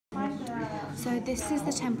So this is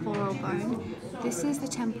the temporal bone. This is the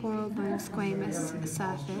temporal bone squamous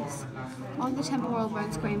surface. On the temporal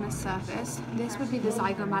bone squamous surface, this would be the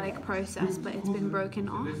zygomatic process, but it's been broken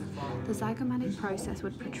off. The zygomatic process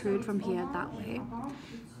would protrude from here that way.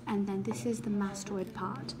 And then this is the mastoid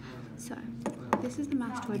part. So this is the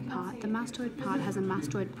mastoid part. The mastoid part has a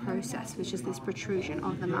mastoid process, which is this protrusion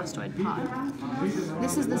of the mastoid part.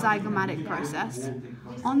 This is the zygomatic process.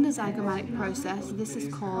 On the zygomatic process, this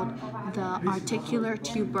is called the articular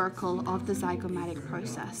tubercle of the zygomatic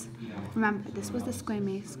process. Remember, this was the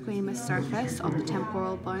squamous surface of the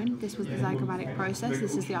temporal bone. This was the zygomatic process.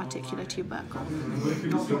 This is the articular tubercle.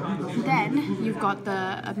 Then you've got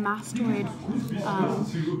the mastoid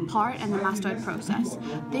part and the mastoid process.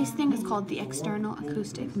 This thing is called the external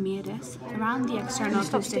acoustic meatus. Around the external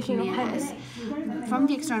acoustic meatus, from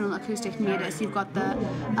the external acoustic meatus, you've got the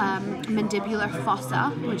mandibular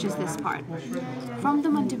fossa, which is this part. From the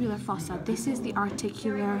mandibular fossa, this is the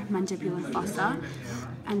articular mandibular fossa,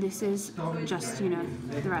 and this is just,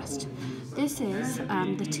 the rest. This is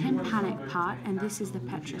the tympanic part, and this is the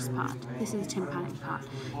petrous part. This is the tympanic part.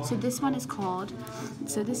 So this one is called,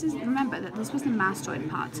 remember that this was the mastoid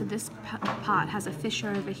part, so this part has a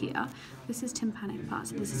fissure over here. This is tympanic part,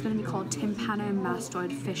 so this is going to be called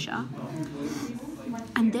tympanomastoid fissure.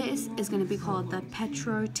 And this is going to be called the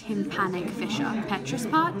petrotympanic fissure. Petrous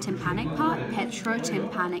part, tympanic part,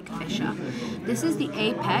 petrotympanic fissure. This is the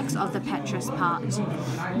apex of the petrous part.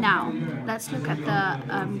 Now, let's look at the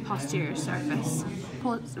posterior surface.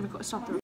 Stop the